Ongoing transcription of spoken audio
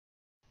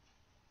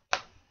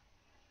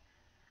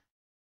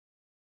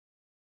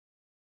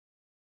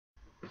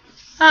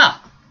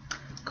Ah,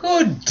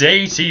 good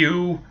day to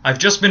you. I've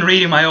just been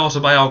reading my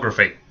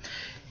autobiography.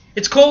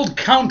 It's called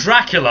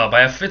Dracula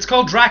by a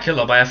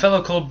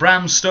fellow called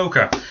Bram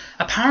Stoker.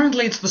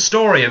 Apparently, it's the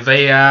story of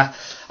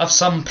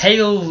some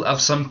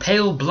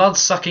pale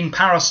blood-sucking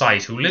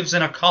parasite who lives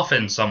in a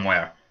coffin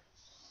somewhere.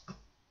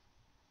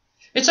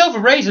 It's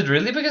overrated,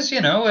 really, because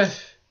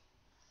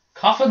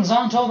coffins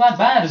aren't all that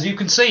bad, as you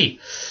can see.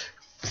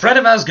 Fred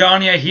of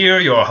Asgarnia here,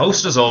 your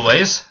host as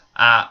always.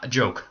 A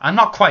joke. I'm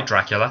not quite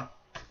Dracula.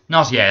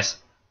 Not yet.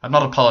 I'm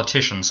not a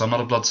politician, so I'm not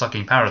a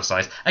blood-sucking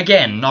parasite.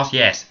 Again, not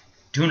yet.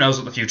 Who knows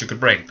what the future could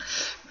bring.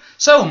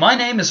 So, my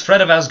name is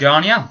Fred of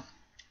Asgarnia.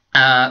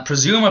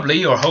 Presumably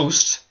your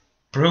host.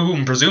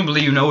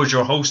 Presumably you know as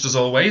your host as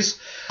always.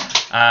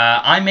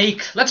 I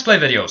make Let's Play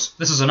videos.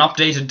 This is an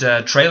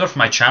updated trailer for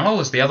my channel,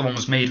 as the other one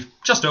was made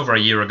just over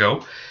a year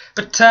ago.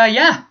 But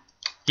yeah,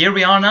 here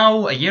we are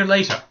now, a year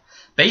later.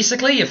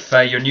 Basically, if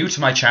you're new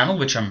to my channel,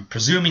 which I'm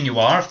presuming you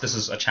are, if this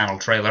is a channel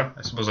trailer,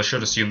 I suppose I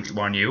should assume that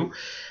you are new.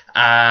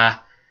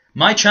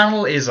 My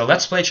channel is a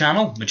Let's Play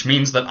channel, which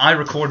means that I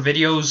record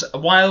videos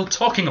while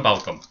talking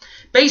about them.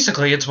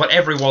 Basically, it's what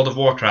every World of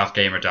Warcraft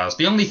gamer does.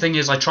 The only thing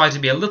is I try to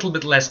be a little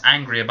bit less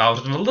angry about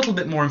it and a little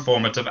bit more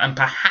informative and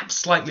perhaps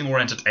slightly more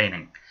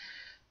entertaining.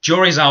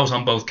 Jury's out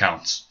on both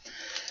counts.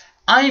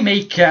 My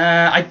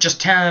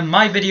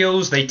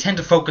videos, they tend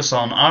to focus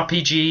on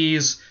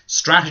RPGs,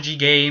 strategy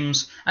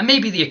games, and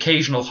maybe the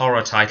occasional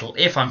horror title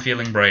if I'm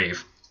feeling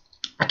brave.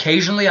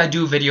 Occasionally I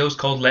do videos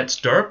called Let's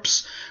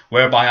Derps,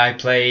 whereby I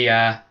play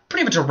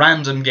pretty much a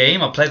random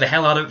game. I'll play the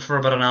hell out of it for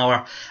about an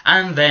hour,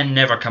 and then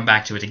never come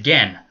back to it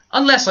again,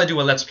 unless I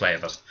do a Let's Play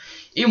of it,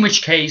 in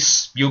which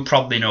case you'll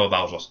probably know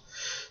about it.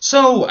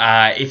 So,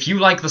 if you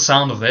like the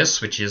sound of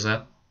this, which is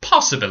a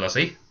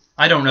possibility,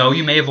 I don't know,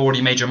 you may have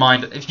already made your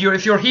mind. If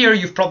you're here,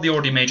 you've probably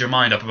already made your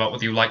mind up about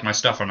whether you like my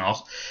stuff or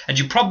not, and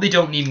you probably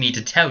don't need me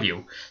to tell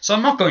you, so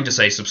I'm not going to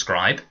say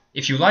subscribe.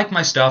 If you like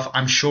my stuff,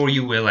 I'm sure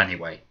you will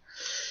anyway.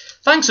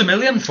 Thanks a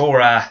million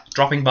for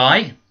dropping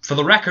by. For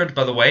the record,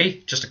 by the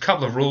way, just a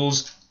couple of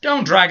rules.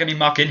 Don't drag any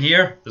muck in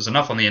here. There's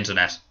enough on the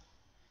internet.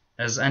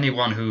 As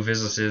anyone who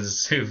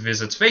visits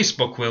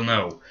Facebook will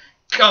know.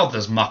 God,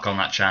 there's muck on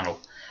that channel.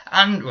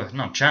 And, well,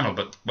 not channel,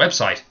 but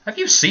website. Have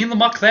you seen the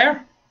muck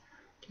there?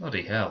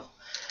 Bloody hell.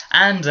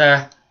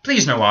 And,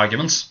 please no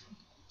arguments.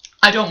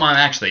 I don't mind,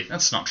 actually,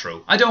 that's not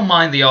true. I don't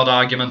mind the odd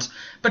argument,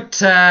 but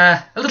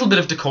a little bit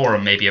of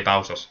decorum maybe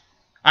about it.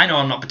 I know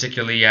I'm not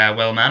particularly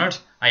well-mannered.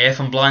 I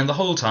F and blind the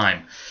whole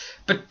time.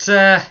 But,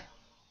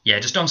 yeah,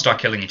 just don't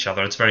start killing each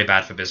other. It's very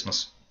bad for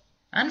business.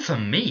 And for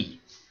me.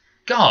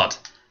 God.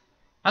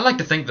 I like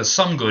to think there's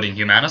some good in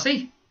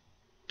humanity.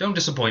 Don't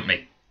disappoint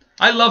me.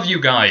 I love you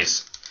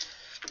guys.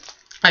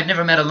 I've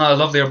never met a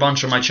lovelier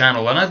bunch on my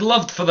channel, and I'd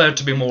love for there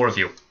to be more of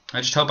you.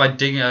 I just hope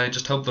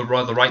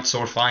the right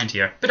sort find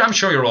here. But I'm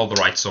sure you're all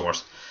the right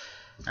sort.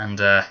 And,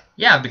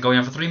 yeah, I've been going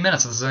on for 3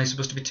 minutes. This is only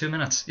supposed to be 2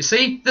 minutes. You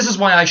see? This is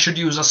why I should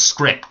use a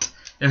script.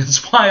 And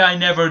it's why I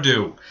never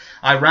do.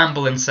 I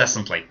ramble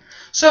incessantly.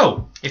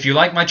 So, if you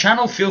like my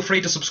channel, feel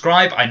free to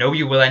subscribe. I know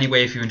you will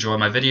anyway if you enjoy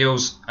my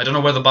videos. I don't know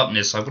where the button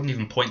is, so I wouldn't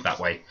even point that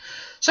way.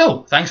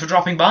 So, thanks for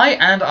dropping by,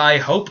 and I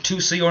hope to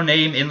see your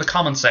name in the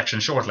comments section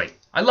shortly.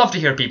 I love to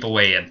hear people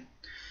weigh in.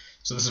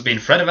 So this has been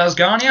Fred of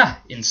Asgarnia,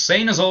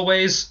 insane as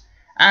always,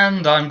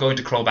 and I'm going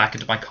to crawl back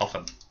into my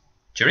coffin.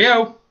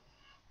 Cheerio!